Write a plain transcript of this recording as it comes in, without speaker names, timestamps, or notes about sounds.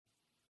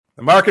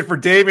The market for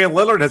Damian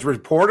Lillard has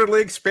reportedly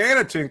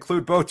expanded to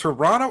include both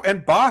Toronto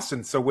and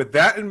Boston. So with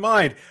that in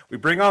mind, we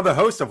bring on the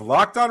host of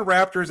Locked On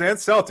Raptors and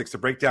Celtics to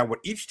break down what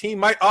each team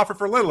might offer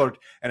for Lillard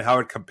and how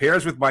it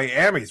compares with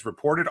Miami's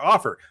reported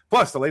offer.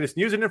 Plus the latest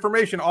news and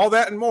information, all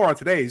that and more on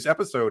today's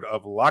episode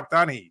of Locked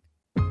On Heat.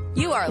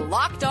 You are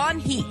Locked On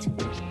Heat,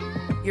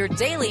 your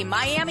daily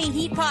Miami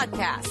Heat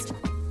podcast.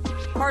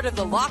 Part of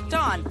the Locked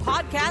On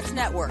Podcast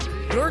Network,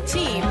 your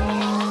team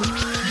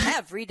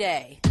every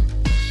day.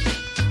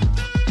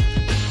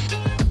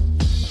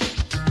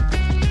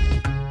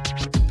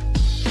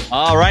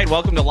 All right,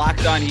 welcome to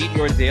Locked On Heat,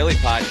 your daily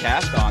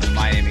podcast on the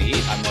Miami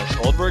Heat. I'm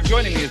Moshe Goldberg.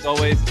 Joining me as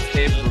always is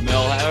David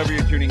Ramil. However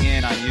you're tuning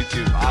in on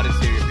YouTube,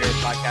 Odyssey, or your favorite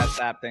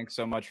podcast app, thanks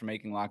so much for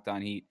making Locked On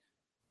Heat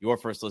your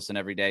first listen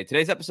every day.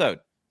 Today's episode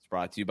is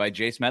brought to you by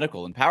Jace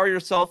Medical. Empower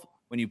yourself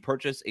when you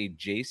purchase a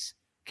Jace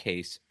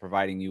case,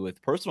 providing you with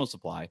personal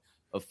supply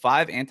of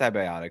 5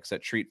 antibiotics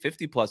that treat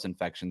 50-plus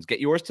infections. Get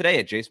yours today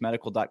at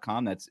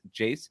jacemedical.com. That's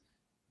Jace,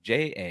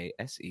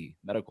 J-A-S-E,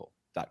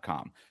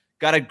 medical.com.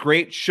 Got a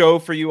great show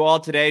for you all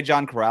today.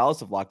 John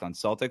Corrales of Locked On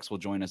Celtics will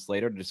join us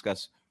later to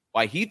discuss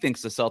why he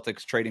thinks the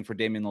Celtics trading for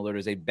Damian Lillard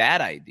is a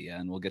bad idea,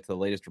 and we'll get to the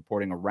latest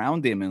reporting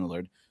around Damian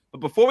Lillard. But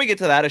before we get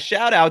to that, a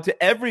shout out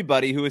to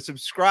everybody who is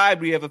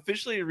subscribed. We have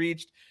officially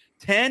reached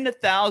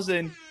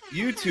 10,000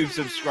 YouTube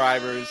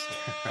subscribers,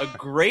 a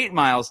great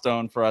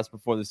milestone for us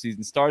before the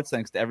season starts.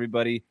 Thanks to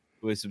everybody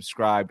who is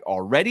subscribed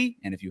already.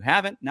 And if you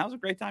haven't, now's a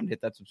great time to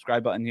hit that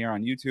subscribe button here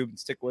on YouTube and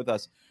stick with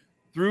us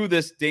through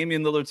this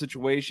Damian Lillard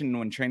situation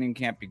when training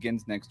camp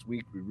begins next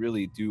week. We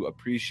really do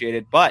appreciate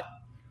it. But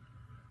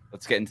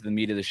let's get into the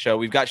meat of the show.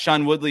 We've got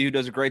Sean Woodley, who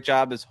does a great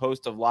job as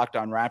host of Locked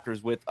On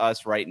Raptors, with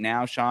us right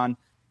now. Sean,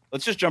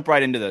 let's just jump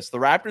right into this. The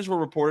Raptors were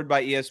reported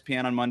by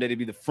ESPN on Monday to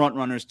be the front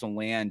runners to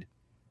land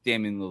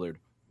Damian Lillard.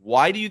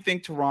 Why do you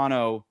think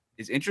Toronto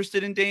is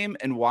interested in Dame,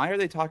 and why are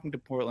they talking to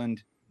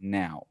Portland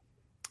now?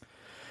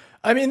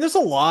 I mean, there's a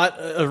lot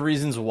of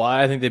reasons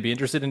why I think they'd be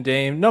interested in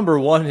Dame. Number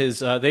one is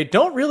they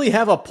don't really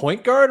have a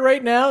point guard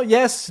right now.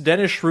 Yes,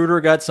 Dennis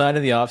Schroeder got signed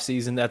in the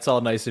offseason. That's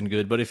all nice and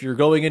good. But if you're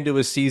going into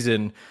a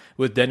season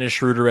with Dennis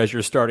Schroeder as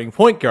your starting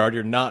point guard,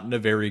 you're not in a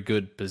very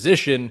good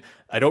position.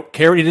 I don't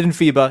care what he did in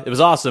FIBA. It was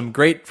awesome.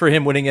 Great for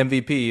him winning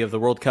MVP of the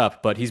World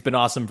Cup. But he's been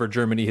awesome for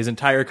Germany his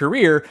entire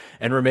career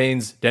and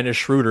remains Dennis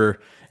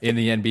Schroeder in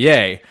the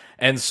NBA.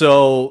 And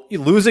so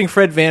losing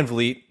Fred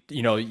VanVleet,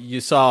 you know,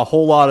 you saw a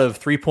whole lot of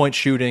three-point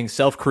shooting,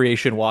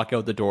 self-creation walk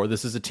out the door.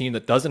 This is a team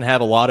that doesn't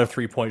have a lot of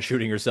three-point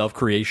shooting or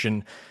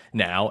self-creation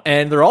now.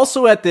 And they're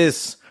also at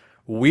this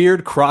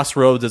weird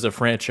crossroads as a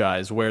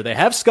franchise where they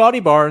have Scotty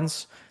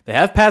Barnes, they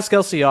have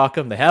Pascal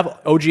Siakam, they have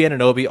OG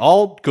Anunoby,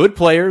 all good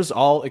players,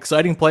 all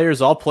exciting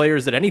players, all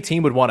players that any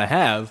team would want to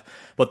have.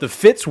 But the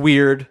fit's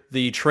weird.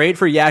 The trade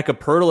for Jakob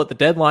Poeltl at the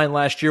deadline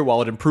last year,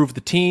 while it improved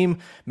the team,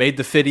 made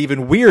the fit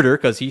even weirder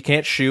because he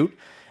can't shoot.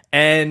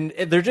 And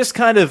they're just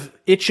kind of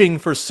itching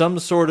for some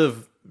sort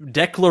of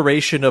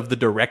declaration of the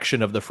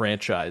direction of the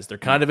franchise. They're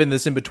kind of in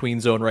this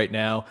in-between zone right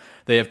now.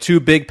 They have 2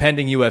 big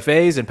pending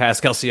UFAs in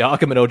Pascal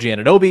Siakam and OG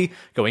Anunoby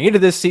going into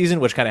this season,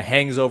 which kind of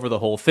hangs over the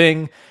whole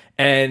thing.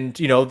 And,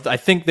 you know, I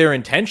think their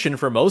intention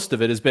for most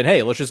of it has been,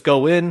 hey, let's just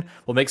go in,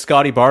 we'll make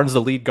Scotty Barnes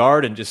the lead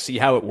guard and just see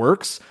how it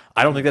works.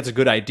 I don't think that's a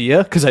good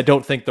idea because I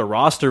don't think the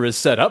roster is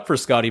set up for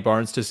Scotty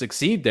Barnes to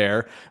succeed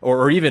there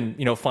or even,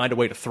 you know, find a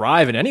way to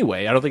thrive in any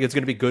way. I don't think it's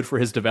going to be good for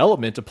his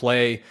development to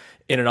play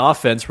in an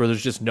offense where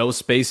there's just no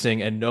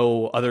spacing and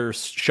no other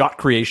shot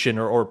creation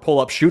or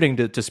pull-up shooting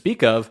to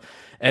speak of.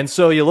 And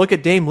so you look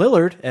at Dame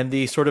Lillard and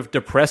the sort of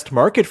depressed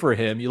market for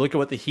him. You look at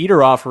what the Heat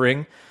are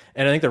offering,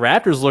 and I think the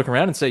Raptors look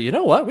around and say, you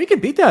know what, we can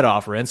beat that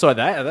offer. And so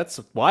that's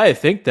why I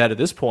think that at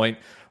this point,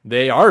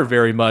 they are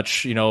very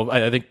much, you know,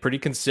 I think pretty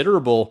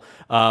considerable,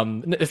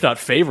 if not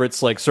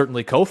favorites, like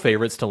certainly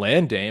co-favorites to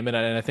land Dame. And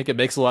I think it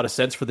makes a lot of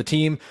sense for the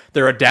team.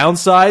 There are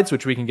downsides,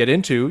 which we can get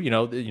into,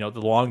 the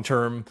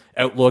long-term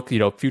outlook,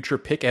 future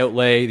pick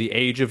outlay, the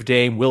age of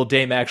Dame. Will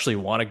Dame actually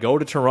want to go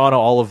to Toronto?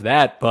 All of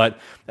that. But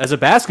as a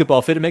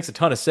basketball fit, it makes a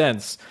ton of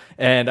sense.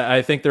 And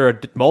I think there are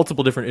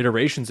multiple different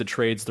iterations of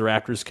trades the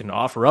Raptors can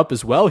offer up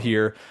as well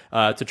here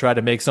to try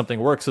to make something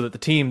work so that the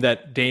team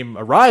that Dame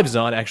arrives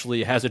on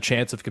actually has a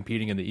chance of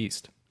competing in the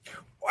East.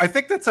 I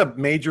think that's a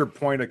major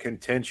point of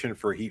contention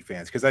for Heat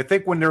fans because I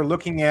think when they're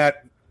looking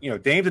at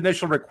Dame's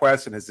initial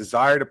request and his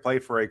desire to play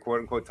for a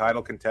quote-unquote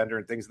title contender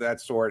and things of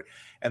that sort,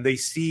 and they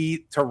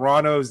see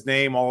Toronto's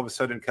name all of a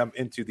sudden come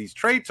into these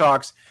trade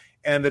talks,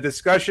 and the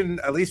discussion,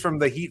 at least from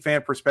the Heat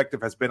fan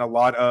perspective, has been a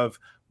lot of,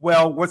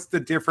 well, what's the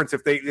difference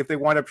if they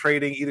wind up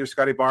trading either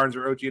Scotty Barnes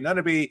or OG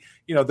Anunoby?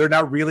 They're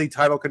not really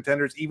title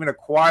contenders. Even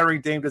acquiring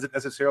Dame doesn't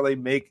necessarily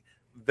make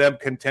them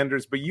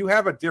contenders. But you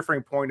have a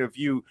differing point of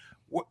view.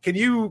 Can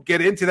you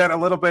get into that a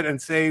little bit and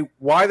say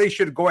why they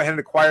should go ahead and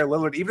acquire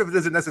Lillard, even if it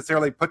doesn't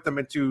necessarily put them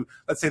into,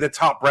 let's say, the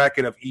top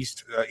bracket of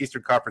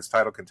Eastern Conference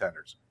title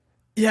contenders?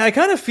 Yeah, I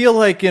kind of feel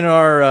like in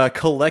our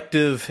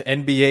collective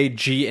NBA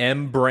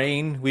GM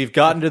brain, we've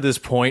gotten to this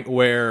point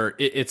where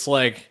it's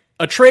like,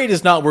 a trade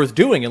is not worth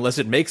doing unless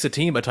it makes a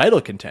team a title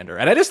contender.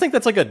 And I just think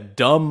that's like a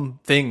dumb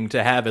thing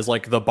to have as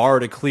like the bar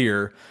to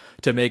clear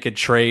to make a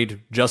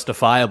trade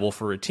justifiable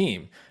for a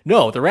team.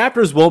 No, the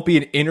Raptors won't be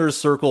an inner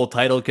circle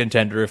title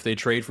contender if they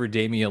trade for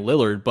Damian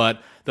Lillard,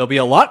 but they'll be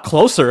a lot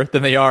closer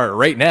than they are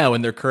right now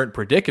in their current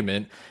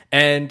predicament.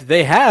 And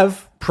they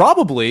have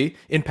probably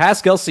in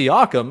Pascal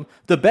Siakam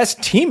the best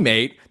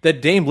teammate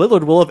that Dame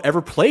Lillard will have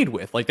ever played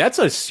with. Like, that's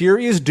a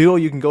serious duo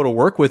you can go to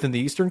work with in the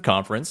Eastern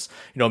Conference.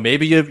 You know,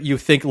 maybe you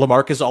think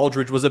LaMarcus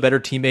Aldridge was a better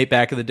teammate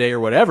back in the day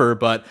or whatever,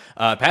 but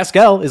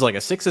Pascal is like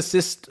a 6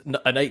 assist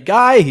a night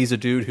guy. He's a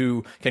dude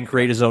who can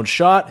create his own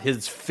shot.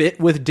 His fit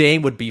with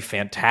Dame would be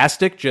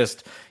fantastic.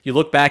 Just you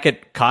look back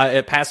at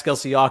Pascal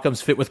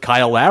Siakam's fit with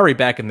Kyle Lowry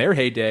back in their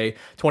heyday,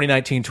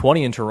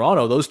 2019-20 in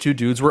Toronto. Those two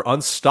dudes were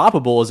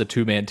unstoppable as a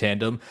two-man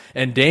tandem,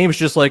 and Dame's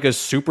just like a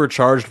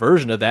supercharged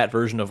version of that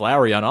version of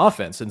Lowry on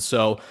offense. And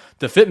so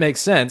the fit makes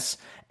sense.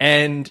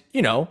 And,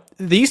 you know,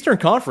 the Eastern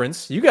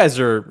Conference, you guys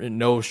are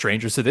no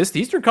strangers to this.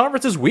 The Eastern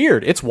Conference is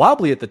weird. It's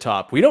wobbly at the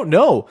top. We don't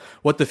know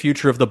what the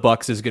future of the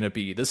Bucks is going to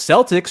be. The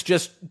Celtics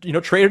just, you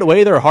know, traded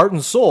away their heart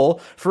and soul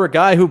for a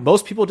guy who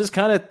most people just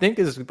kind of think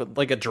is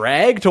like a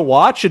drag to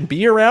watch and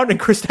be around, and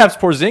Kristaps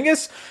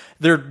Porzingis.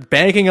 They're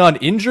banking on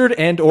injured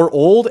and or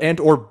old and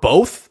or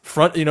both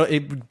front, you know,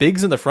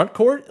 bigs in the front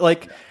court.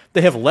 Like,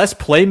 they have less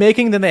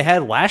playmaking than they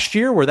had last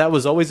year, where that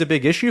was always a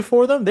big issue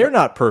for them. They're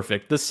not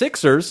perfect. The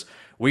Sixers,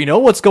 we know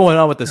what's going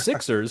on with the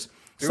Sixers.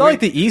 It's not like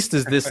the East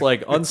is this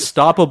like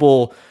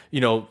unstoppable, you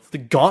know, the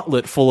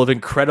gauntlet full of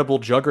incredible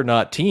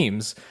juggernaut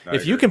teams.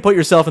 If you can put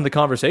yourself in the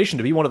conversation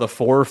to be one of the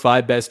 4 or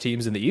 5 best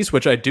teams in the East,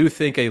 which I do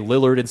think a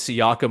Lillard and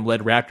Siakam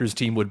led Raptors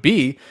team would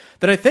be,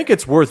 then I think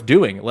it's worth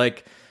doing.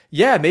 Like,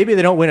 yeah, maybe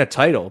they don't win a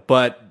title,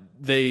 but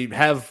they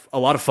have a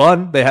lot of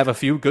fun. They have a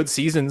few good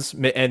seasons.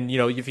 And, you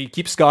know, if you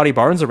keep Scotty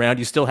Barnes around,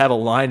 you still have a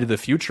line to the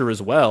future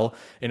as well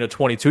in a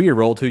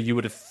 22-year-old who you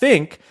would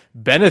think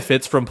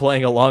benefits from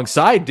playing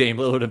alongside Dame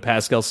Lillard and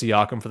Pascal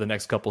Siakam for the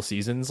next couple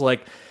seasons.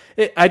 Like,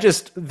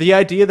 the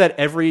idea that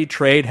every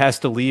trade has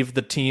to leave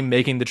the team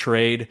making the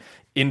trade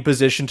in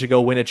position to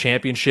go win a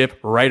championship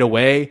right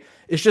away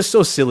is just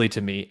so silly to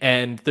me.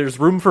 And there's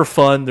room for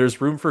fun. There's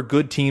room for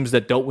good teams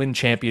that don't win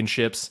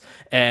championships.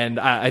 And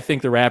I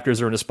think the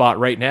Raptors are in a spot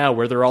right now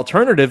where their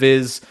alternative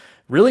is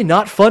really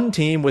not fun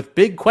team with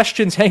big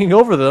questions hanging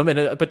over them and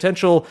a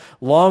potential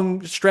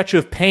long stretch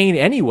of pain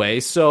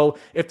anyway. So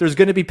if there's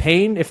going to be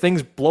pain, if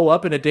things blow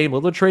up in a Dame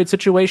Lillard trade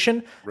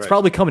situation, it's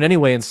probably coming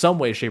anyway in some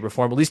way, shape, or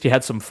form. At least you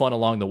had some fun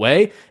along the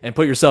way and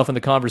put yourself in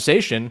the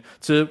conversation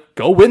to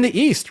go win the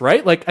East,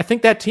 right? Like, I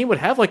think that team would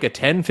have like a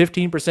 10,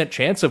 15%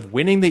 chance of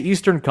winning the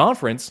Eastern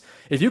Conference.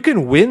 If you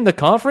can win the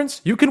conference,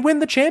 you can win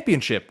the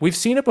championship. We've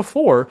seen it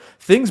before.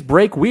 Things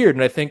break weird,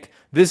 and I think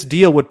this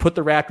deal would put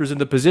the Raptors in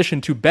the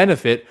position to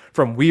benefit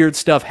from weird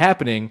stuff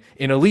happening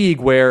in a league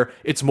where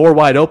it's more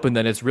wide open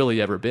than it's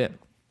really ever been.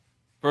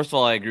 First of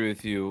all, I agree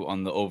with you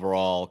on the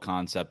overall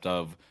concept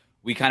of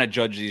we kind of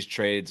judge these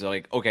trades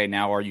like, okay,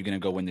 now are you going to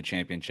go win the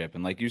championship?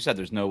 And like you said,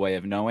 there's no way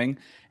of knowing.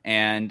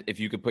 And if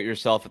you could put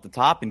yourself at the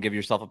top and give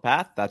yourself a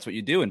path, that's what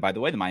you do. And by the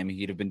way, the Miami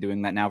Heat have been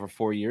doing that now for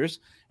 4 years,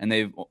 and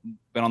they've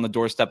been on the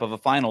doorstep of a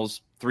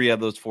finals 3 of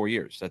those 4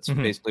 years. That's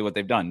basically what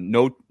they've done.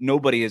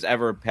 Nobody has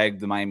ever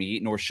pegged the Miami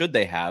Heat, nor should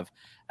they have,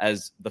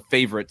 as the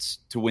favorites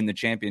to win the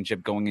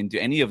championship going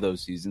into any of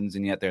those seasons,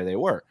 and yet there they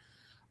were.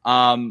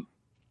 There's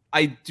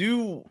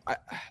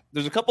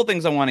a couple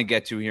things I want to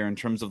get to here in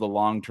terms of the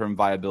long-term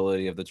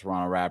viability of the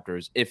Toronto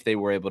Raptors if they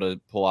were able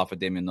to pull off a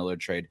Damian Lillard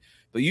trade.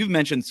 But you've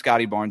mentioned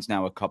Scotty Barnes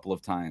now a couple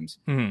of times.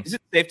 Is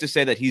it safe to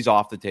say that he's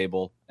off the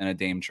table in a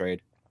Dame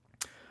trade?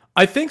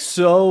 I think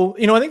so.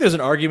 You know, I think there's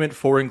an argument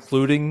for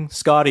including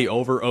Scotty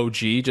over OG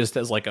just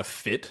as like a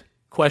fit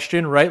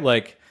question, right?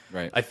 Like,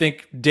 right. I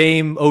think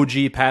Dame,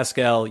 OG,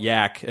 Pascal,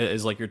 Yak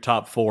is like your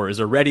top 4 is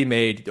a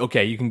ready-made,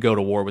 okay, you can go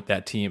to war with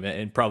that team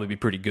and probably be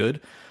pretty good.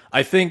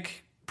 I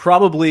think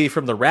probably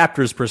from the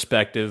Raptors'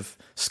 perspective,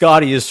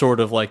 Scotty is sort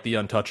of like the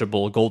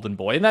untouchable golden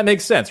boy. And that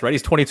makes sense, right?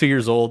 He's 22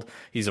 years old.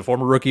 He's a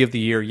former rookie of the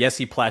year. Yes,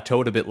 he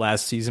plateaued a bit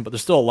last season, but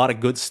there's still a lot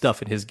of good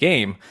stuff in his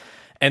game.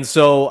 And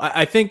so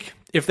I think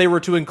if they were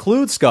to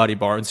include Scotty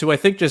Barnes, who I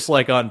think just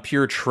like on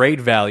pure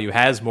trade value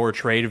has more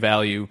trade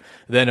value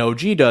than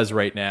OG does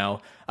right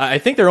now, I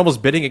think they're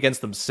almost bidding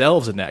against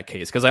themselves in that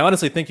case, because I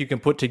honestly think you can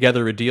put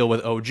together a deal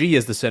with OG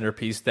as the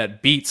centerpiece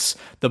that beats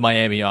the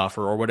Miami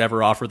offer or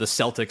whatever offer the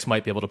Celtics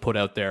might be able to put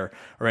out there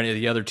or any of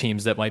the other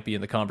teams that might be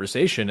in the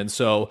conversation. And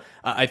so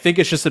I think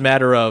it's just a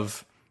matter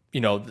of,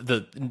 you know,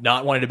 the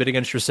not wanting to bid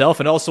against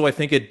yourself. And also I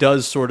think it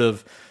does sort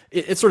of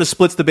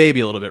splits the baby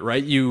a little bit,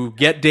 right? You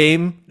get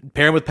Dame,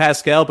 pair him with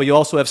Pascal, but you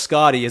also have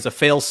Scotty as a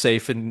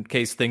fail-safe in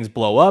case things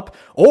blow up.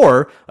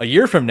 Or a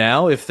year from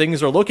now, if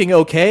things are looking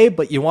okay,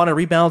 but you want to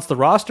rebalance the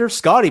roster,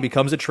 Scotty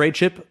becomes a trade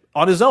chip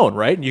on his own,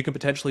 right? And you can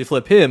potentially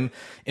flip him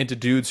into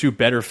dudes who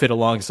better fit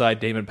alongside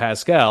Dame and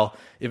Pascal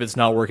if it's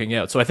not working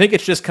out. So I think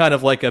it's just kind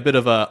of like a bit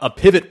of a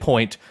pivot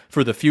point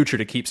for the future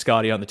to keep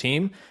Scotty on the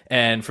team.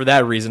 And for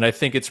that reason, I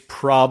think it's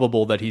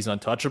probable that he's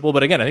untouchable.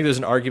 But again, I think there's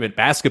an argument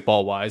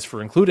basketball-wise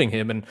for including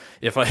him. And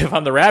if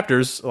I'm the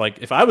Raptors, like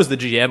if I was the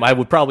GM, I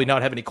would probably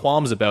not have any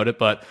qualms about it,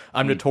 but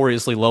I'm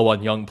notoriously low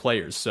on young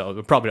players, so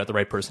I'm probably not the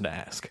right person to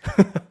ask.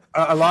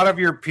 A lot of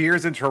your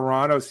peers in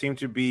Toronto seem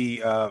to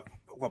be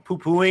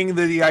poo-pooing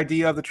the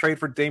idea of the trade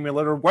for Damian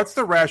Lillard. What's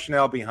the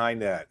rationale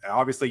behind that?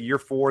 Obviously, you're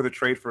for the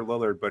trade for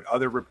Lillard, but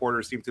other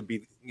reporters seem to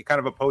be kind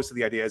of opposed to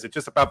the idea. Is it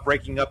just about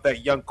breaking up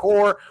that young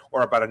core,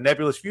 or about a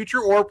nebulous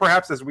future, or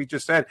perhaps, as we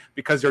just said,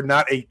 because they're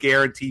not a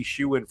guarantee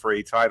shoe-in for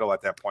a title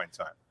at that point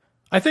in time?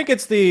 I think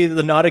it's the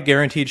not a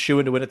guaranteed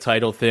shoe-in to win a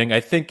title thing.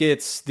 I think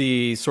it's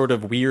the sort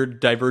of weird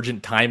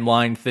divergent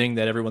timeline thing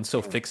that everyone's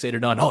so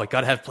fixated on. Oh, I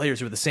got to have players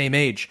who are the same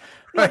age.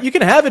 Right. You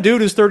can have a dude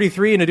who's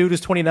 33 and a dude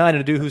who's 29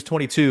 and a dude who's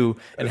 22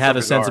 and have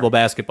a sensible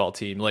basketball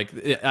team. Like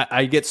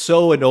I get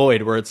so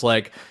annoyed where it's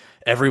like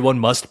everyone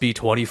must be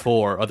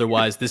 24,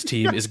 otherwise this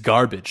team is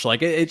garbage.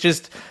 Like it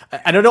just,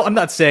 I don't know. I'm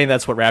not saying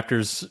that's what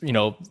Raptors,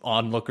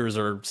 onlookers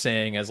are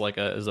saying as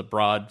a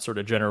broad sort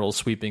of general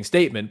sweeping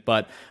statement,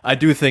 but I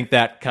do think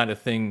that kind of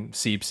thing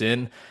seeps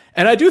in.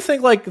 And I do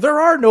think, like,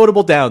 there are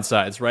notable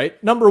downsides,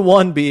 right? Number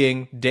one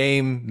being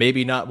Dame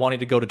maybe not wanting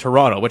to go to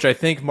Toronto, which I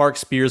think Mark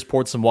Spears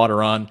poured some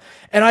water on.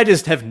 And I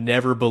just have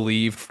never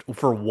believed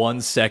for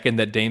 1 second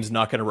that Dame's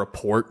not going to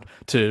report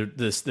to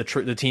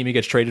the team he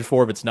gets traded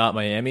for if it's not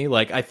Miami.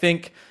 Like, I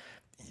think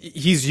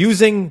he's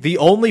using the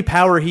only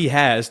power he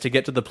has to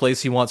get to the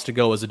place he wants to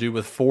go as a dude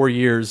with 4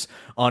 years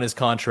on his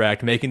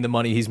contract, making the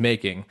money he's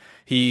making.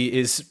 He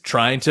is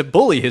trying to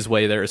bully his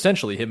way there,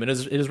 essentially, him and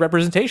his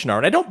representation are.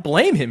 And I don't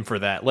blame him for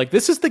that. Like,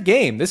 this is the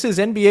game. This is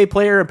NBA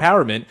player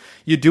empowerment.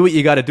 You do what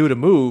you got to do to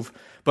move.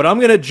 But I'm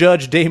going to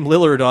judge Dame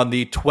Lillard on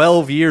the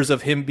 12 years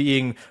of him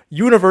being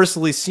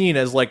universally seen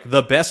as like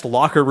the best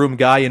locker room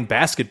guy in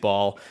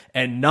basketball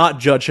and not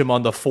judge him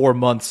on the 4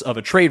 months of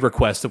a trade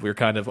request that we're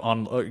kind of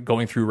on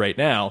going through right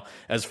now,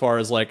 as far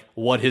as like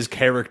what his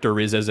character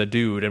is as a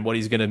dude and what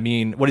he's going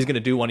to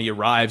do when he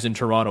arrives in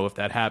Toronto if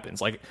that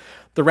happens. Like,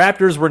 the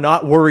Raptors were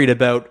not worried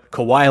about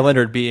Kawhi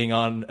Leonard being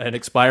on an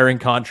expiring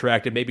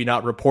contract and maybe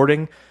not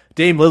reporting.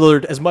 Dame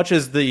Lillard, as much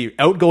as the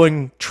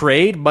outgoing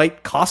trade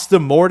might cost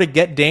them more to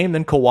get Dame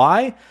than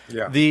Kawhi,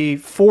 the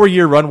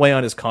 4-year runway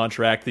on his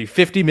contract, the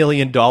 $50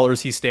 million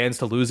he stands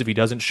to lose if he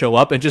doesn't show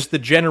up, and just the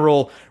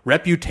general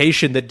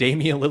reputation that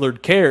Damian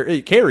Lillard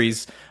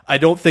carries, I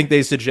don't think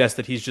they suggest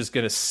that he's just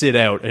going to sit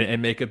out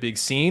and make a big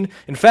scene.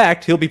 In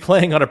fact, he'll be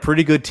playing on a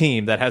pretty good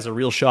team that has a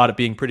real shot at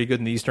being pretty good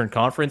in the Eastern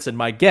Conference, and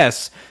my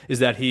guess is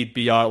that he'd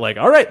be like,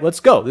 all right, let's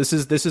go. This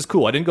is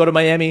cool. I didn't go to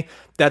Miami.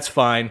 That's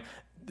fine.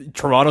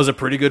 Toronto's a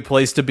pretty good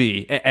place to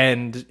be.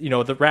 And,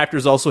 the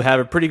Raptors also have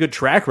a pretty good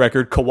track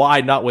record,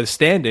 Kawhi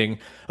notwithstanding,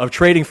 of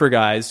trading for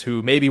guys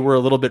who maybe were a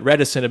little bit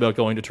reticent about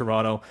going to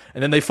Toronto,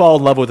 and then they fall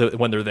in love with it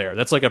when they're there.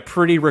 That's like a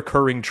pretty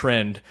recurring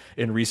trend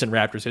in recent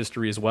Raptors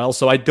history as well.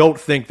 So I don't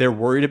think they're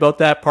worried about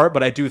that part,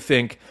 but I do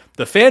think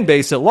the fan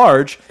base at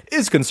large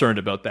is concerned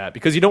about that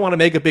because you don't want to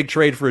make a big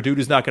trade for a dude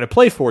who's not going to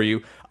play for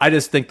you. I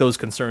just think those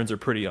concerns are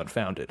pretty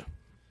unfounded.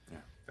 Yeah,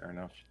 fair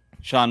enough.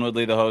 Sean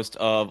Woodley, the host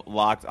of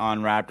Locked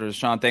on Raptors.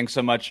 Sean, thanks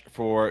so much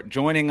for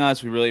joining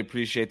us. We really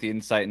appreciate the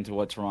insight into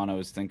what Toronto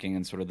is thinking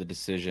and sort of the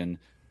decision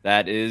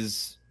that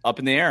is up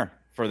in the air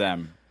for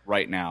them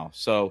right now.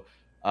 So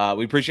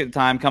we appreciate the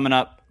time. Coming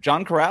up,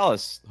 John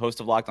Corrales,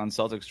 host of Locked on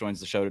Celtics, joins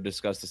the show to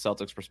discuss the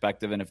Celtics'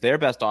 perspective and if their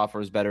best offer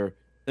is better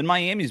than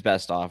Miami's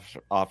best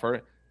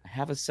offer. I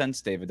have a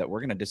sense, David, that we're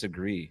going to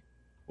disagree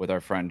with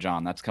our friend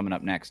John. That's coming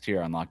up next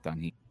here on Locked on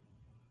Heat.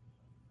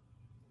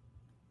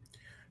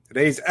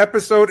 Today's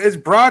episode is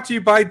brought to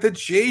you by the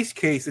Jase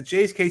Case. The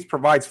Jase Case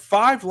provides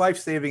 5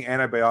 life-saving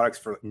antibiotics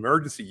for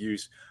emergency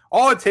use.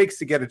 All it takes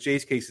to get a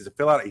Jase Case is to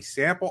fill out a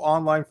simple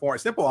online form.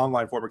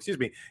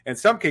 In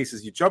some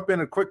cases, you jump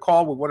in a quick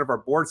call with one of our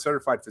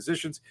board-certified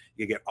physicians.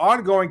 You get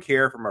ongoing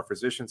care from our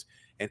physicians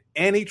and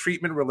any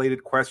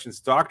treatment-related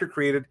questions,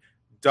 doctor-created,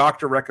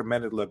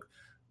 doctor-recommended. Look,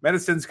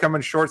 medicines come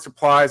in short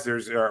supplies.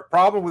 There's a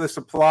problem with the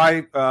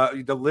supply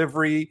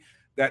delivery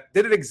that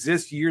didn't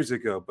exist years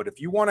ago. But if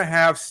you want to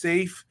have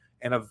safe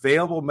and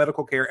available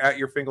medical care at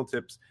your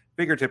fingertips,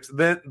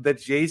 then the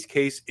Jase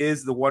Case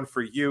is the one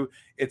for you.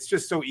 It's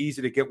just so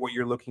easy to get what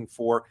you're looking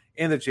for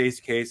in the Jase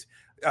Case.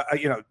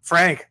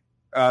 Frank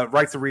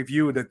writes a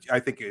review that I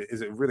think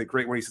is a really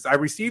great one. He says, I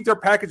received our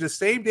package the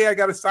same day I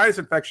got a sinus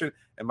infection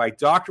and my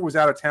doctor was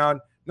out of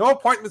town. No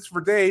appointments for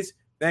days.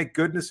 Thank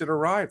goodness it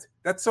arrived.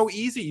 That's so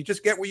easy. You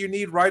just get what you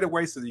need right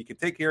away so that you can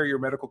take care of your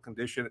medical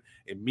condition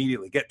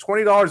immediately. Get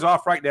 $20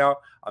 off right now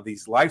on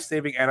these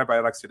life-saving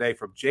antibiotics today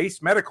from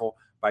Jase Medical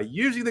by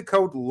using the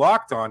code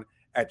LOCKEDON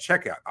at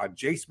checkout on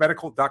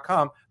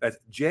jasemedical.com. That's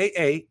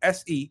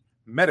JASE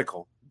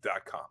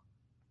medical.com.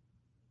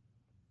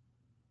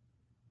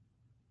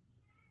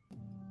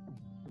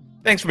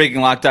 Thanks for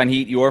making Locked on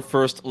Heat your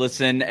first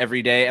listen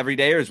every day.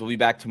 Everydayers will be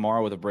back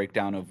tomorrow with a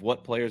breakdown of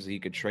what players that he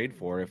could trade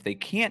for if they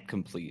can't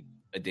complete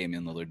a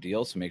Damian Lillard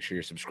deal. So make sure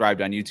you're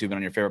subscribed on YouTube and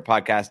on your favorite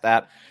podcast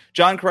app.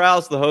 John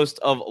Corrales, the host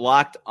of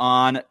Locked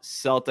on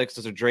Celtics,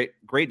 does a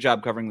great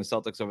job covering the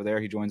Celtics over there.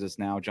 He joins us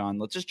now. John,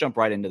 let's just jump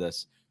right into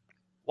this.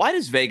 Why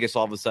does Vegas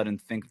all of a sudden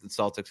think that the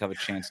Celtics have a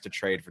chance to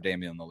trade for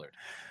Damian Lillard?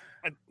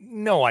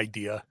 No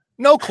idea.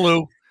 No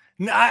clue.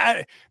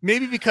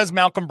 Maybe because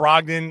Malcolm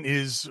Brogdon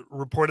is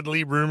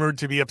reportedly rumored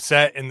to be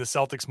upset and the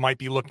Celtics might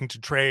be looking to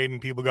trade, and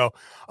people go,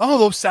 oh,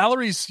 those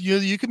salaries,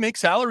 you can make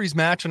salaries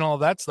match and all of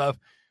that stuff.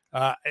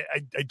 I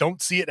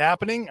don't see it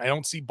happening. I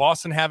don't see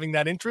Boston having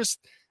that interest.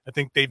 I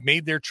think they've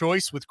made their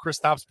choice with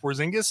Kristaps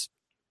Porzingis.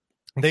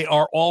 They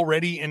are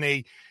already in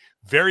a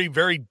very,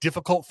 very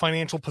difficult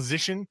financial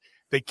position.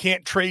 They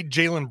can't trade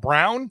Jaylen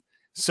Brown.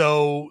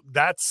 So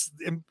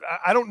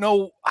I don't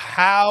know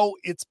how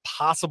it's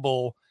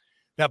possible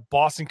that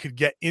Boston could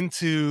get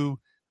into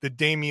the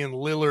Damian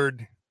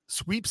Lillard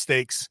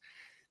sweepstakes.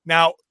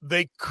 Now,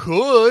 they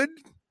could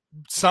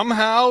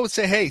somehow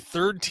say, hey,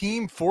 third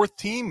team, fourth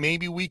team,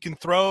 maybe we can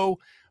throw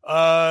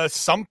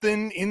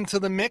something into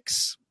the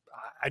mix.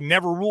 I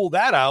never rule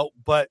that out,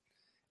 but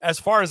as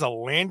far as a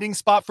landing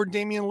spot for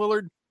Damian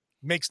Lillard,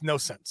 makes no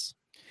sense.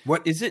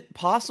 What is it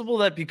possible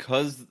that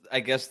because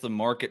I guess the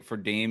market for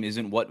Dame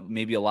isn't what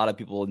maybe a lot of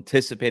people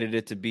anticipated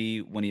it to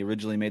be when he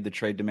originally made the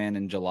trade demand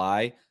in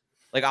July?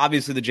 Like,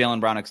 obviously the Jaylen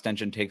Brown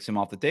extension takes him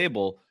off the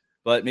table,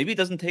 but maybe it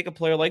doesn't take a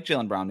player like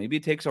Jaylen Brown. Maybe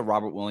it takes a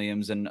Robert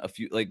Williams and a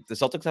few, like the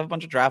Celtics have a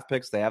bunch of draft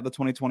picks. They have the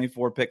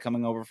 2024 pick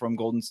coming over from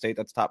Golden State.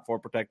 That's top 4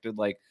 protected.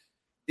 Like,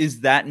 is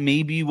that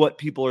maybe what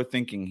people are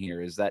thinking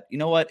here? Is that, you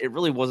know what? It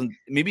really wasn't,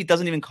 maybe it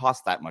doesn't even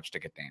cost that much to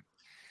get Dame.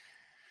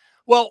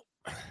 Well,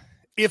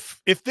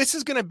 if this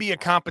is going to be a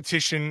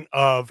competition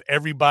of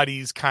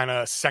everybody's kind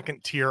of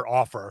second tier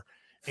offer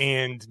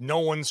and no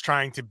one's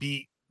trying to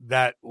beat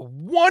that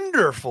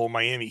wonderful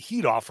Miami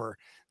Heat offer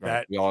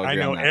that I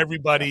know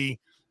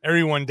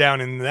everyone down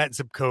in that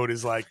zip code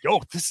is like,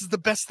 oh, this is the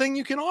best thing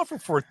you can offer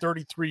for a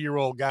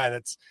 33-year-old guy.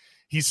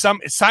 He's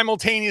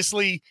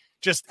simultaneously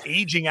just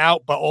aging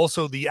out, but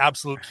also the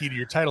absolute key to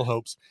your title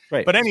hopes.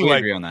 Right. But anyway, we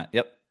agree on that.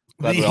 Yep.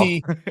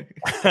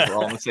 We're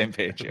all on the same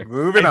page here.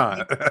 Moving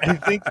on. I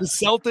think the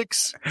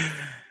Celtics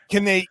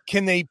can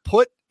they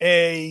put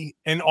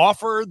an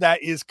offer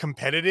that is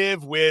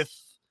competitive with,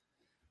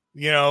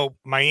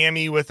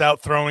 Miami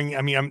without throwing.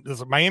 I mean,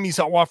 Miami's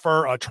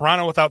offer,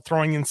 Toronto without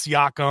throwing in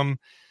Siakam,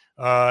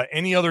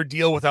 any other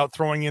deal without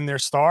throwing in their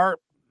star.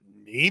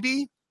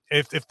 Maybe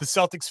if the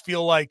Celtics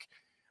feel like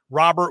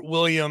Robert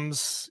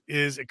Williams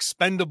is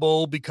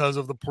expendable because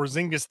of the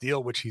Porzingis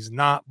deal, which he's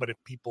not, but if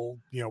people,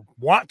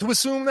 want to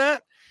assume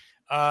that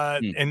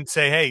and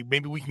say, hey,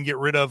 maybe we can get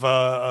rid of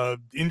a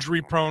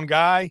injury-prone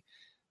guy,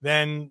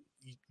 then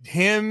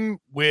him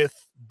with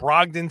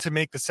Brogdon to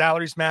make the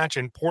salaries match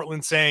and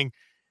Portland saying,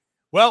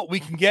 well, we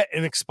can get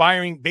an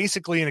expiring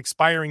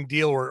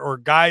deal or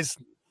guys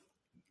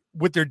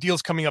with their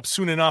deals coming up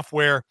soon enough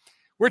where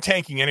we're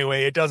tanking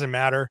anyway. It doesn't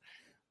matter.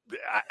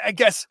 I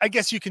guess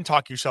you can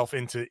talk yourself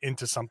into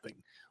something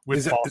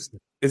with Boston.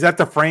 Is that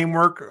the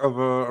framework of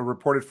a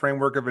reported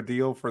framework of a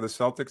deal for the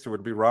Celtics? It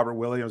would be Robert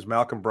Williams,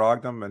 Malcolm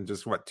Brogdon, and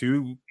just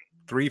 2-3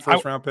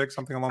 first round picks,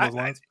 something along those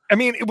lines. I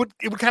mean, it would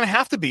kind of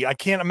have to be. I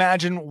can't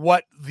imagine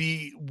what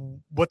the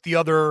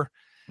other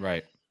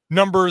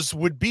numbers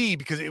would be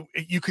because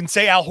you can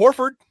say Al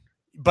Horford,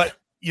 but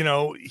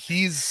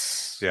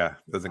he's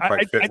doesn't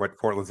quite fit what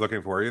Portland's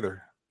looking for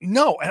either.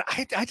 No, and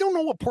I don't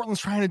know what Portland's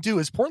trying to do.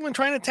 Is Portland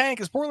trying to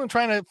tank? Is Portland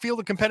trying to field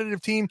a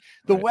competitive team?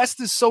 The West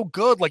is so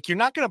good. Like, you're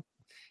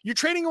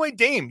trading away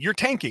Dame. You're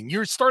tanking.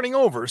 You're starting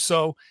over.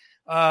 So,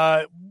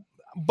 but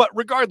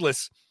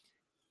regardless,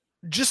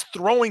 just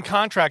throwing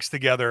contracts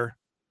together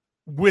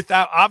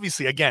without,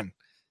 obviously, again,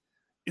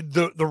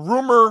 the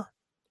rumor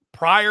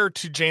prior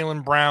to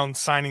Jaylen Brown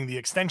signing the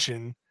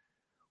extension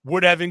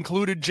would have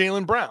included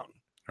Jaylen Brown.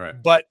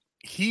 Right. But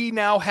he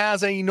now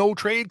has a no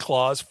trade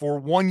clause for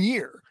 1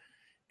 year.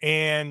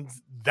 And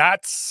I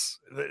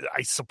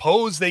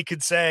suppose they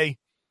could say,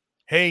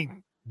 hey,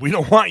 we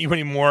don't want you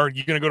anymore.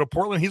 You're going to go to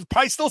Portland. He'll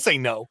probably still say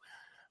no.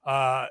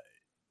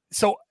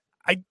 So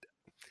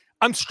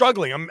I'm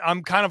struggling.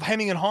 I'm kind of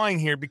hemming and hawing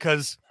here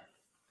because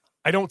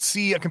I don't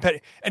see a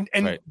competitive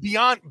and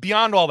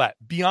beyond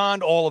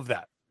all of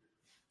that,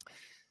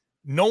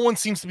 no one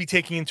seems to be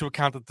taking into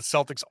account that the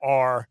Celtics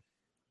are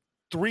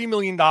 $3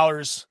 million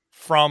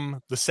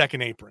from the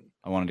second apron.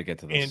 I wanted to get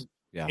to this.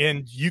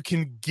 And you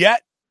can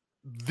get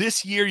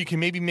this year, you can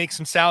maybe make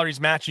some salaries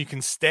match. You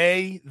can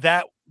stay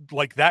that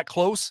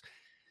close.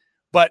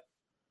 But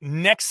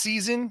next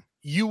season,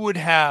 you would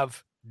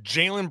have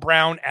Jaylen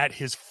Brown at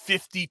his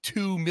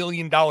 $52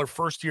 million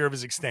first year of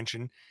his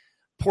extension.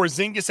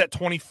 Porzingis at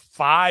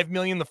 $25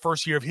 million the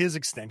first year of his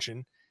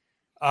extension.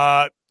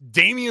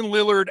 Damian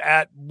Lillard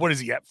at, what is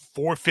he at,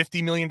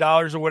 $450 million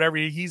or whatever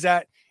he's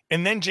at.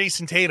 And then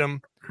Jason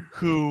Tatum,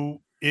 who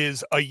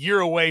is a year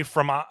away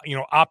from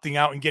opting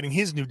out and getting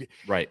his new deal.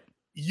 Right.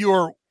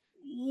 You're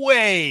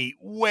way,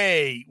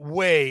 way,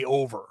 way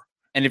over.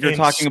 And if you're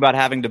talking about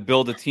having to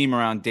build a team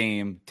around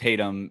Dame,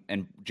 Tatum,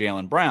 and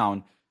Jaylen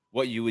Brown,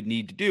 what you would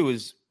need to do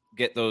is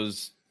get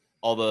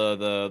all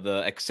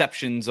the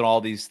exceptions and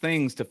all these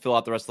things to fill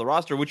out the rest of the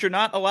roster, which you're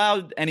not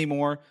allowed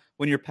anymore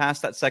when you're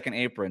past that second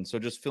apron. So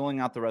just filling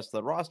out the rest of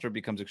the roster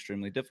becomes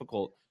extremely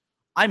difficult.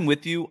 I'm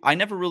with you. I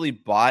never really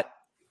bought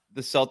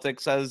the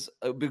Celtics as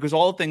because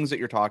all the things that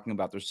you're talking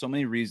about, there's so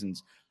many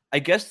reasons. I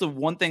guess the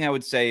one thing I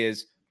would say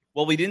is,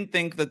 well, we didn't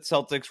think that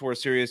Celtics were a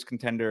serious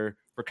contender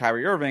for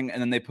Kyrie Irving,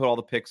 and then they put all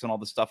the picks and all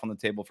the stuff on the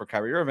table for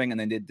Kyrie Irving, and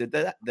then they did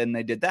that. Then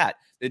they did that.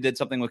 They did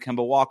something with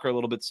Kemba Walker a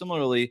little bit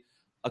similarly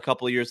a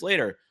couple of years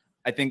later.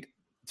 I think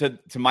to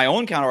my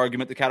own counter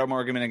argument, the counter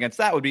argument against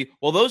that would be,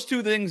 well, those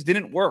two things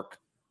didn't work.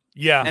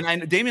 Yeah.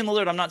 And Damian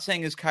Lillard, I'm not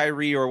saying is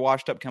Kyrie or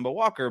washed up Kemba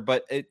Walker,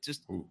 but it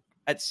just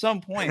at some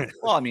point,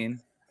 well, I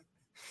mean,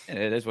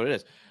 it is what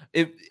it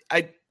is.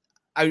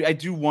 I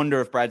do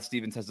wonder if Brad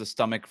Stevens has the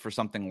stomach for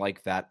something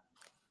like that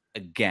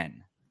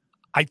again.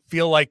 I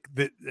feel like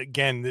that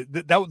again.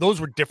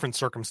 Those were different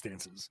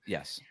circumstances.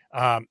 Yes.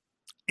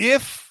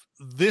 If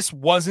this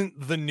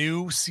wasn't the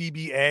new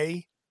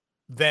CBA,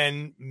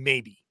 then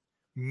maybe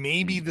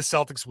the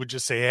Celtics would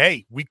just say,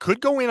 "Hey, we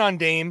could go in on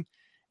Dame,"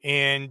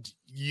 and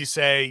you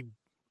say,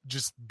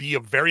 "Just be a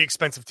very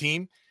expensive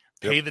team,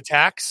 pay the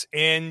tax,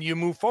 and you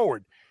move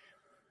forward."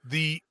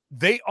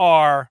 They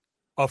are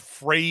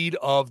afraid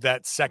of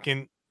that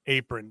second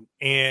apron,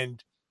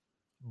 and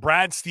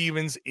Brad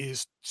Stevens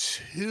is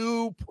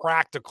too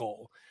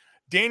practical.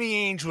 Danny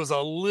Ainge was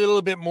a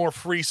little bit more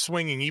free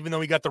swinging, even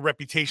though he got the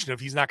reputation of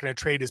he's not going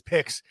to trade his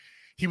picks.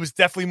 He was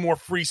definitely more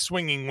free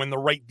swinging when the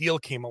right deal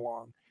came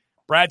along.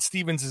 Brad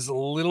Stevens is a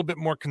little bit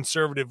more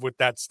conservative with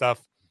that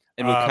stuff.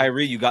 And with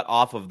Kyrie, you got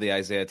off of the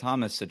Isaiah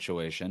Thomas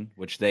situation,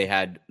 which they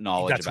had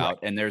knowledge about.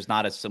 Right. And there's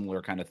not a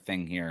similar kind of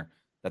thing here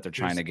that they're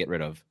trying to get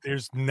rid of.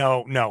 There's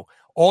no.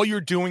 All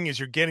you're doing is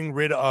you're getting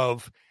rid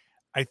of,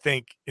 I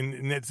think,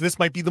 and this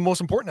might be the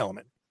most important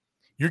element.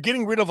 You're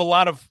getting rid of a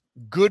lot of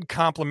good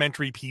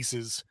complementary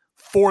pieces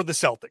for the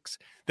Celtics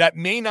that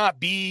may not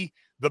be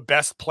the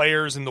best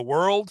players in the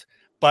world,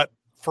 but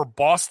for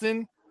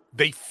Boston,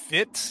 they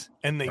fit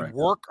and they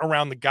work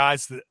around the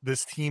guys that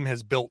this team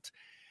has built.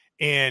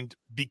 And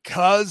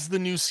because the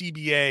new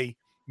CBA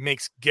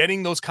makes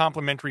getting those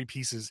complementary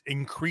pieces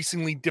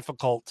increasingly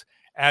difficult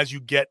as you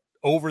get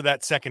over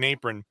that second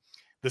apron,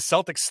 the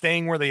Celtics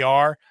staying where they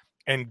are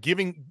and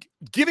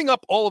giving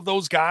up all of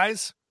those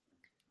guys,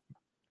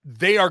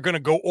 they are going to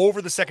go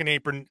over the second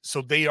apron.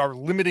 So they are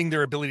limiting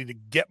their ability to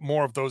get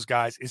more of those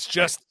guys. It's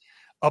just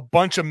a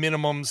bunch of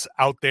minimums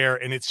out there,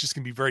 and it's just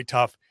going to be very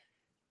tough.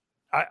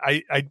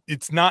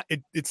 It's not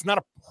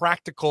a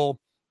practical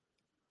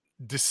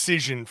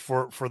decision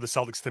for the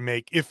Celtics to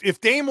make. If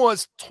Dame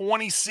was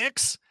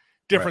 26,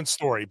 different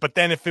story. But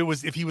then if he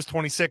was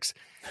 26,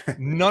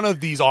 none of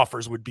these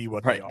offers would be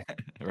what they are.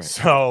 Right.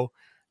 So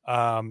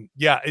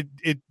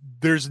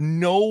there's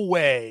no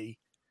way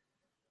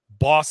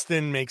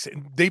Boston makes it.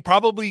 They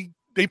probably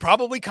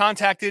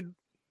contacted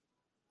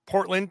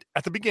Portland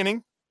at the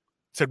beginning,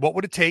 said, what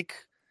would it take?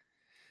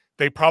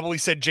 They probably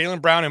said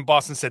Jaylen Brown, and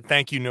Boston said,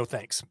 thank you, no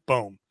thanks.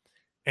 Boom.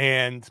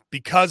 And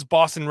because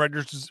Boston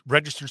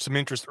registered some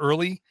interest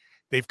early,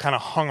 they've kind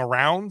of hung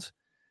around.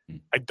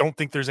 I don't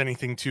think there's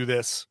anything to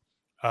this.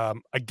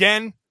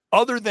 Again,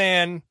 other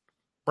than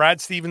Brad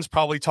Stevens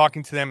probably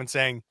talking to them and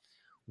saying,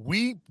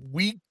 we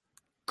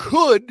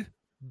could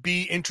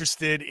be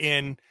interested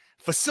in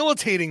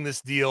facilitating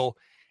this deal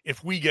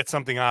if we get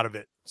something out of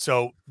it.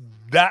 So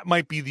that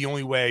might be the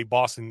only way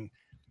Boston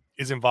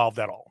is involved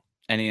at all.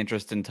 Any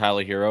interest in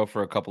Tyler Hero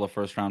for a couple of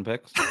first-round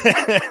picks?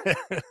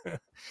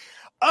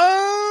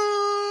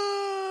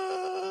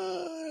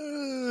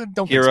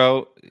 Don't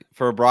Hero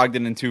for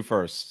Brogdon and 2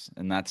 firsts,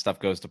 and that stuff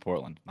goes to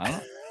Portland. I don't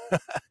know.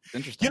 It's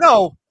interesting.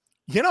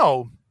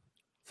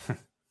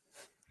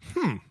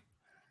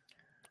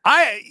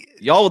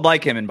 Y'all would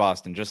like him in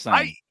Boston, just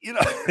saying.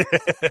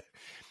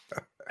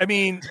 I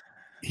mean,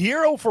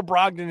 Hero for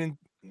Brogdon, and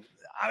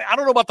I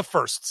don't know about the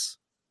firsts.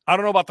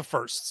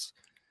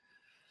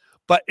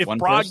 But if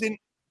Brogdon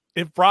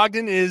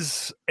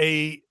is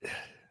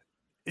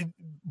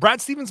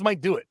Brad Stevens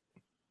might do it.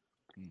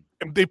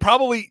 They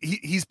probably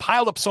he's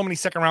piled up so many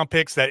second round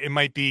picks that it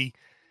might be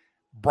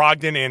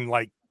Brogdon and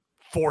like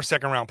 4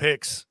 second round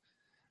picks.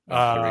 Here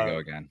we go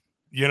again.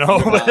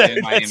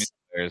 Miami,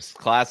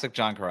 classic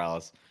John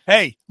Corrales.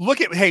 Hey,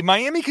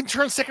 Miami can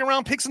turn second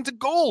round picks into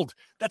gold.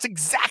 That's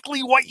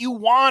exactly what you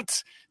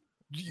want.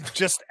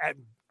 Just add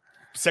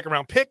second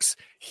round picks,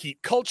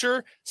 Heat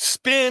culture,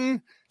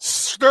 spin,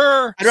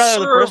 stir. I'd rather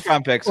the first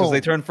round picks because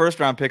they turn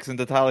first round picks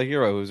into Tyler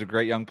Hero, who's a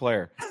great young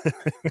player.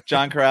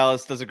 John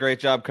Corrales does a great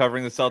job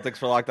covering the Celtics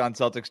for Locked On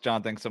Celtics.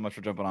 John, thanks so much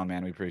for jumping on,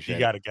 man. We appreciate it.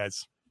 You got it,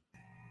 guys.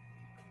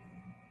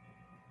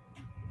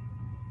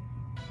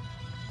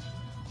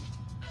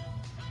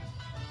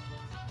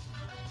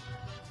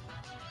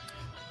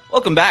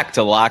 Welcome back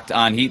to Locked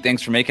On Heat.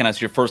 Thanks for making us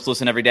your first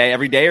listen every day.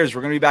 Every dayers,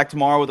 we're going to be back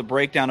tomorrow with a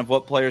breakdown of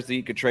what players the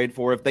Heat could trade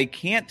for if they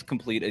can't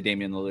complete a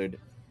Damian Lillard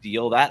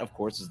deal. That, of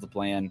course, is the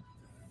plan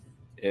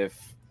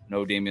if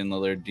no Damian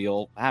Lillard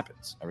deal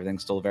happens.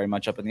 Everything's still very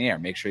much up in the air.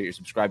 Make sure you're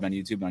subscribed on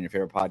YouTube and on your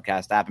favorite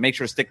podcast app. And make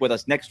sure to stick with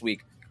us next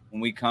week when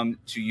we come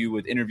to you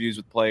with interviews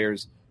with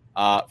players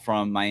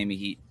from Miami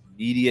Heat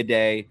Media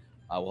Day.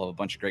 We'll have a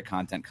bunch of great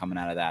content coming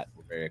out of that.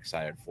 We're very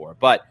excited for.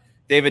 But,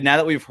 David, now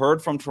that we've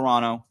heard from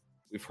Toronto,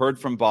 we've heard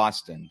from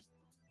Boston,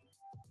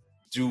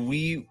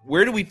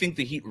 where do we think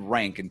the Heat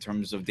rank in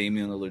terms of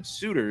Damian Lillard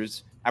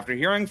suitors after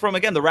hearing from,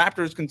 again, the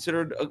Raptors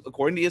considered,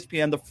 according to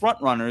ESPN, the front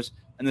runners,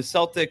 and the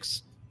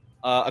Celtics,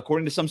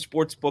 according to some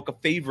sports book, a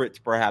favorite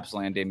to perhaps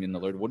land Damian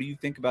Lillard? What do you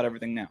think about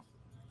everything now?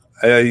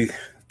 I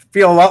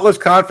feel a lot less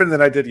confident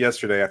than I did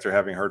yesterday after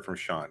having heard from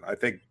Sean. I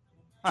think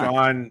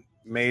John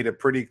made a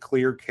pretty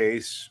clear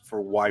case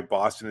for why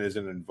Boston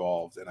isn't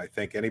involved. And I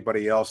think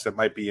anybody else that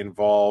might be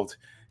involved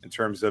in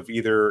terms of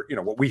either,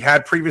 what we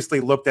had previously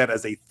looked at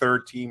as a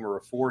third team or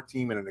a fourth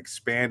team in an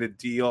expanded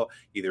deal,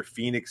 either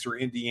Phoenix or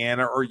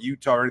Indiana or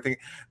Utah or anything,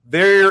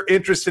 they're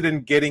interested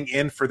in getting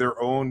in for their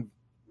own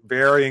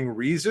varying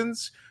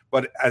reasons.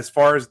 But as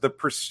far as the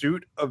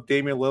pursuit of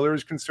Damian Lillard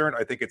is concerned,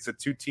 I think it's a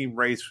two-team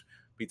race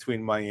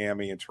between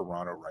Miami and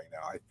Toronto right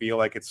now. I feel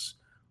like it's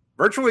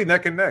virtually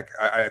neck and neck.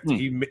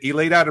 He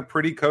laid out a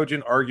pretty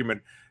cogent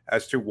argument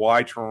as to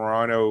why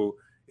Toronto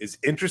is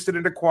interested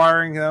in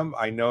acquiring him.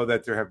 I know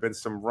that there have been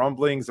some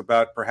rumblings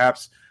about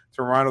perhaps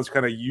Toronto's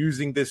kind of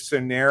using this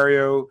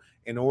scenario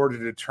in order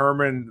to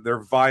determine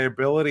their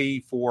viability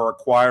for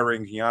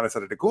acquiring Giannis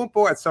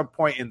Antetokounmpo at some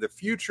point in the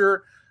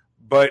future.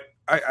 But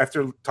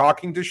after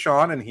talking to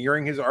Sean and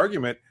hearing his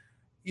argument,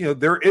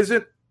 there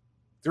isn't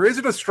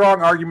a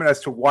strong argument as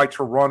to why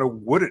Toronto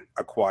wouldn't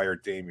acquire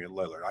Damian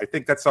Lillard. I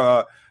think that's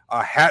a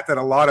hat that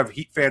a lot of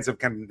Heat fans have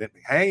kind of been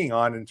hanging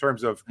on in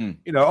terms of,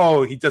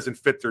 he doesn't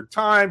fit their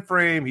time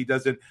frame. He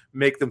doesn't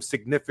make them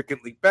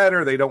significantly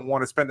better. They don't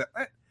want to spend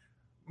that.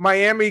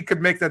 Miami could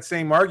make that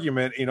same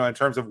argument, in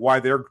terms of why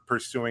they're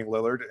pursuing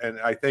Lillard. And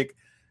I think,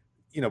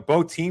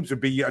 both teams would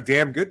be a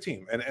damn good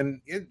team.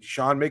 And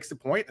Sean makes the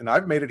point, and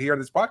I've made it here on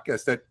this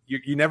podcast, that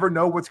you never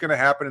know what's going to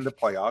happen in the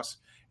playoffs.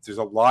 There's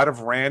a lot of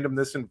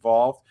randomness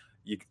involved.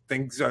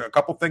 A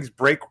couple things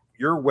break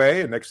your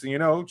way, and next thing you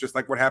know, just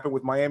like what happened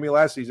with Miami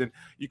last season,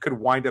 you could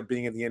wind up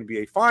being in the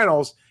NBA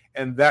Finals,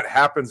 and that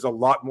happens a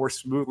lot more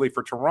smoothly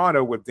for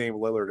Toronto with Dame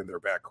Lillard in their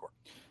backcourt.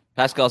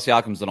 Pascal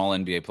Siakam's an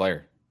all-NBA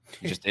player.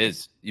 He just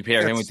is. You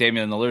pair him with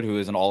Damian Lillard, who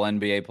is an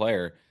all-NBA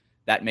player.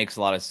 That makes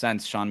a lot of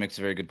sense. Sean makes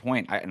a very good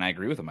point, and I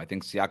agree with him. I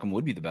think Siakam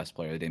would be the best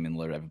player that Damian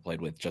Lillard ever played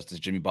with, just as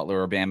Jimmy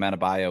Butler or Bam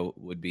Adebayo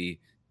would be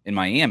in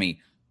Miami.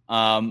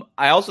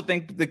 I also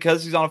think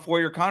because he's on a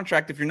 4-year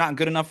contract, if you're not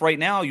good enough right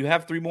now, you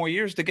have 3 more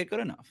years to get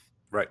good enough.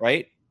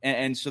 Right.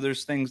 And so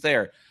there's things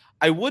there.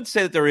 I would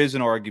say that there is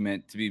an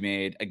argument to be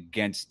made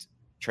against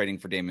trading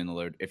for Damian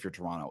Lillard if you're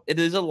Toronto. It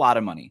is a lot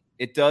of money.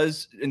 It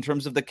does, in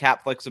terms of the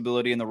cap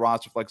flexibility and the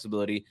roster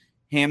flexibility,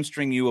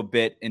 hamstring you a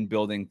bit in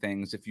building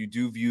things. If you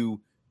do view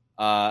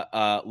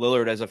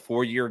Lillard as a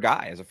 4-year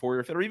guy, as a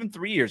 4-year fit, or even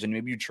 3 years, and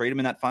maybe you trade him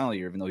in that final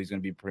year, even though he's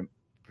going to be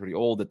pretty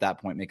old at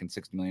that point, making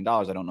 $60 million.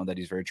 I don't know that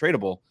he's very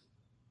tradable.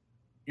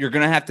 You're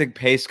going to have to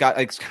pay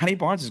Scotty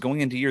Barnes is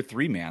going into year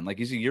 3, man. Like,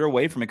 he's a year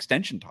away from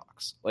extension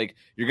talks. Like,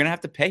 you're going to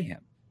have to pay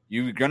him.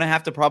 You're going to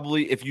have to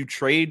probably, if you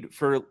trade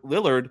for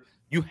Lillard,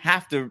 you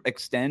have to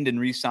extend and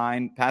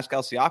re-sign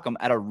Pascal Siakam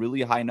at a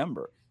really high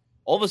number.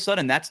 All of a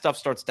sudden, that stuff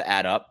starts to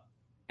add up,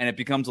 and it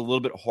becomes a little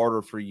bit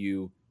harder for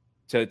you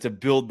to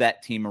build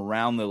that team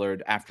around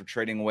Lillard after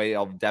trading away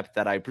all the depth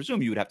that I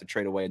presume you would have to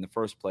trade away in the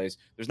first place.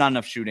 There's not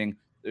enough shooting.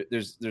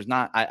 There's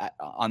not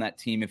on that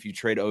team if you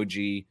trade OG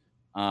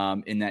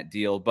in that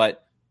deal.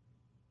 But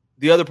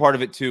the other part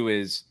of it too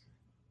is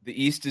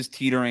the East is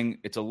teetering.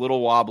 It's a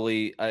little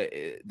wobbly.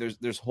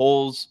 There's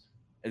holes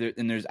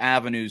and there's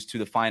avenues to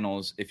the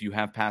finals if you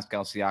have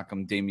Pascal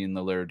Siakam, Damian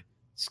Lillard,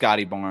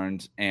 Scotty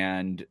Barnes,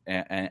 and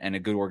a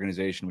good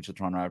organization, which the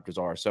Toronto Raptors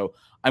are. So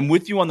I'm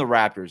with you on the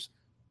Raptors.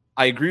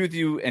 I agree with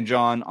you and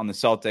John on the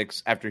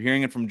Celtics. After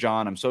hearing it from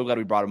John, I'm so glad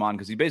we brought him on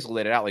because he basically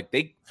laid it out. Like,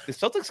 the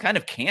Celtics kind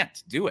of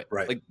can't do it.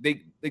 Right. Like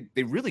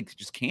they really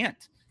just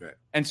can't. Right.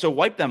 And so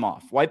wipe them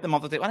off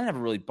the table. I never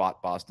really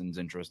bought Boston's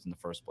interest in the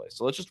first place.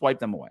 So let's just wipe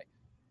them away.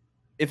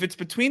 If it's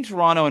between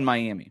Toronto and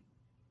Miami,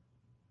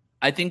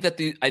 I think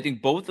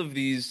both of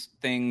these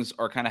things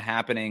are kind of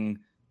happening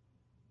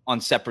on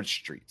separate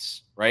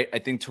streets, right? I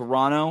think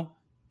Toronto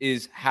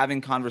is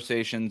having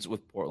conversations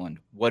with Portland.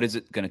 What is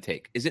it going to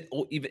take? Is it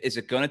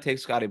going to take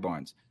Scotty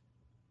Barnes?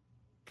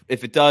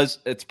 If it does,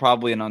 it's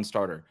probably a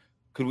non-starter.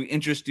 Could we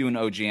interest you in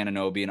OG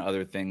Anunoby and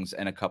other things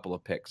and a couple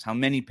of picks? How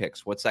many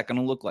picks? What's that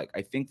going to look like?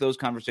 I think those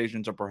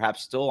conversations are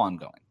perhaps still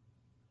ongoing.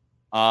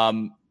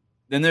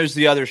 Then there's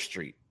the other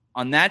street.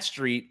 On that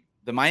street,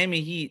 the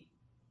Miami Heat,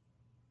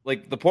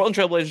 like the Portland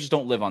Trail Blazers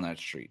don't live on that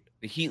street.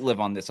 The Heat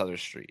live on this other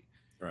street.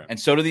 Right. And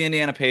so do the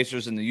Indiana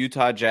Pacers and the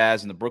Utah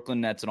Jazz and the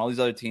Brooklyn Nets and all these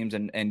other teams.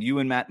 And you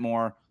and Matt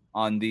Moore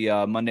on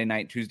the Monday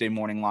night, Tuesday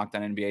morning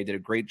Lockdown NBA did a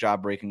great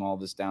job breaking all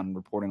of this down and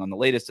reporting on the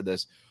latest of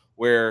this,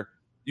 where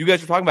you guys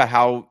were talking about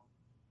how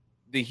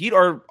the Heat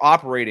are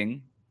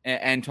operating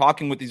and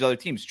talking with these other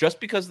teams. Just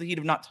because the Heat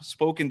have not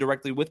spoken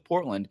directly with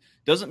Portland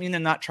doesn't mean they're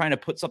not trying to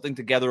put something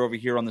together over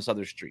here on this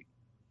other street.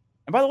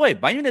 And by the way,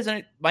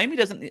 Miami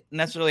doesn't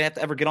necessarily have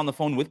to ever get on the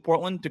phone with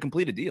Portland to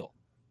complete a deal.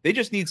 They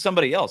just need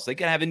somebody else. They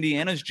can have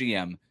Indiana's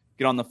GM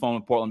get on the phone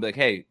with Portland and be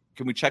like, hey,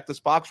 can we check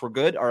this box? We're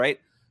good. All right.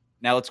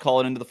 Now let's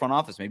call it into the front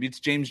office. Maybe it's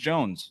James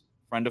Jones,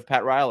 friend of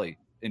Pat Riley,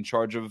 in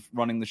charge of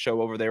running the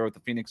show over there with the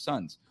Phoenix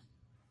Suns.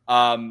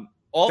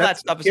 All that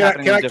stuff is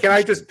happening. Can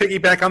I just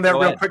piggyback on that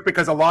real quick?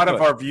 Because a lot of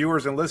ahead. our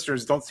viewers and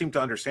listeners don't seem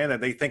to understand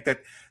that. They think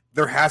that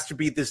there has to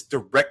be this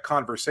direct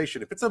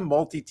conversation. If it's a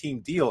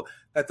multi-team deal,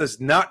 that does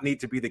not need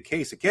to be the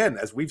case. Again,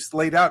 as we've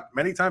laid out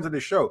many times on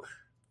this show,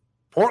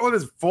 Portland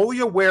is fully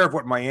aware of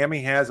what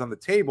Miami has on the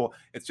table.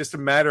 It's just a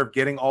matter of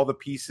getting all the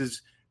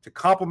pieces to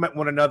complement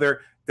one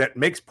another that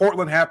makes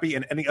Portland happy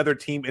and any other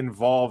team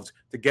involved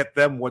to get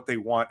them what they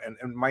want.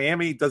 And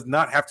Miami does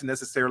not have to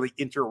necessarily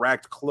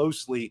interact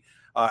closely.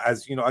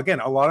 As you know, again,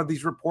 a lot of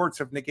these reports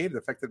have negated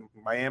the fact that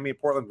Miami and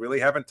Portland really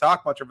haven't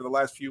talked much over the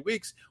last few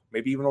weeks,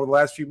 maybe even over the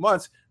last few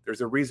months.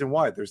 There's a reason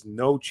why. There's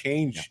no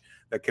change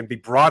that can be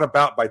brought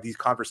about by these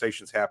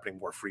conversations happening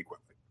more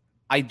frequently.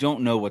 I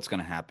don't know what's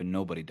going to happen.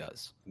 Nobody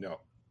does.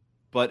 No.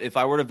 But if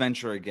I were to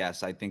venture a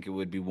guess, I think it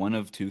would be one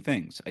of two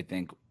things. I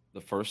think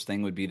the first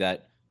thing would be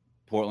that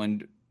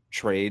Portland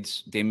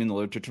trades Damian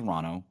Lillard to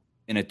Toronto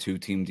in a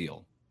 2-team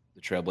deal,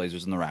 the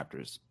Trailblazers and the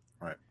Raptors.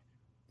 Right.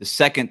 The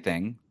second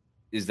thing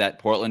is that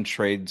Portland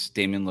trades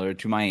Damian Lillard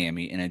to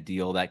Miami in a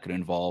deal that could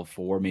involve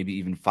 4, maybe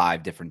even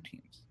 5 different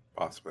teams.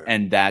 Possibly.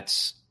 And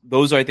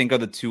those I think are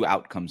the two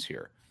outcomes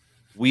here.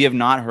 We have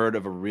not heard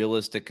of a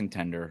realistic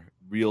contender,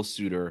 real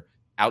suitor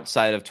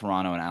outside of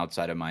Toronto and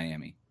outside of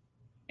Miami.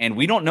 And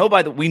we don't know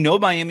we know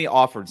Miami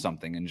offered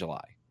something in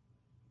July.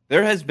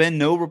 There has been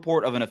no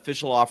report of an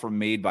official offer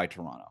made by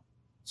Toronto.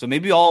 So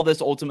maybe all of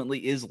this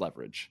ultimately is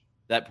leverage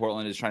that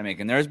Portland is trying to make.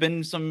 And there's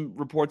been some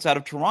reports out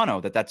of Toronto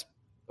out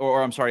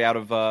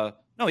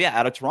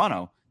of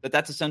Toronto,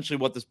 that's essentially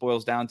what this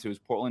boils down to, is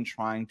Portland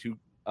trying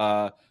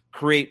to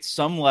create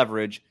some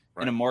leverage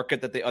in a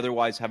market that they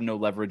otherwise have no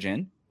leverage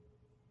in.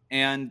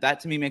 And that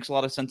to me makes a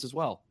lot of sense as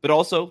well. But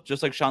also,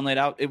 just like Sean laid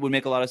out, it would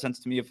make a lot of sense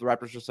to me if the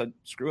Raptors just said,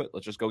 screw it,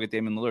 let's just go get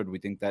Damian Lillard. We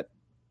think that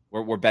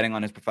we're betting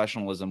on his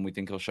professionalism. We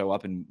think he'll show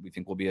up, and we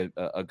think we'll be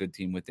a good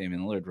team with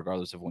Damian Lillard,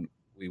 regardless of when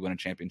we win a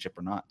championship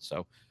or not.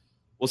 So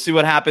we'll see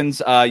what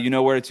happens. You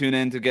know where to tune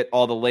in to get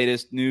all the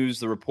latest news,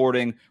 the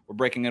reporting. We're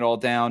breaking it all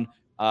down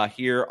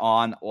here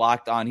on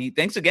Locked On Heat.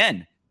 Thanks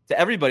again to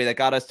everybody that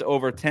got us to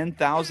over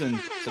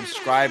 10,000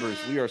 subscribers.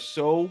 We are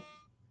so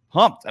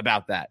pumped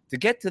about that. To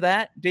get to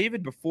that,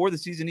 David, before the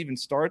season even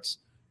starts,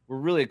 we're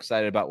really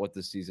excited about what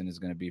this season is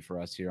going to be for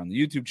us here on the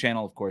YouTube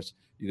channel. Of course,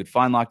 you could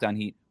find Locked On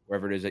Heat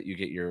wherever it is that you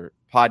get your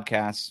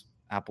podcasts,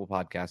 Apple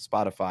Podcasts,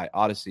 Spotify,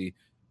 Odyssey,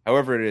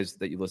 however it is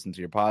that you listen to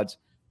your pods.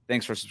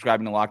 Thanks for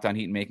subscribing to Locked On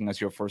Heat and making us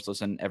your first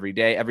listen every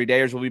day.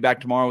 Everydayers will be back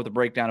tomorrow with a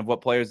breakdown of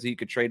what players the Heat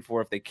could trade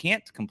for if they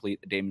can't complete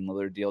a Damian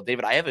Lillard deal.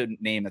 David, I have a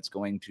name that's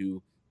going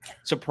to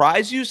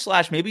surprise you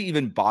 / maybe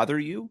even bother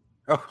you.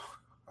 Oh.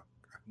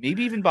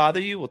 Maybe even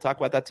bother you. We'll talk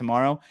about that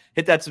tomorrow.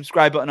 Hit that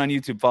subscribe button on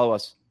YouTube. Follow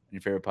us on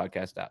your favorite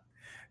podcast app.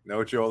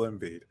 No Joel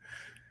Embiid.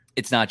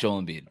 It's not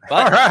Joel Embiid.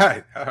 But all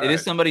right. It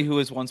is somebody who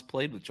has once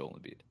played with Joel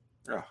Embiid.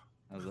 Oh.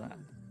 How's that?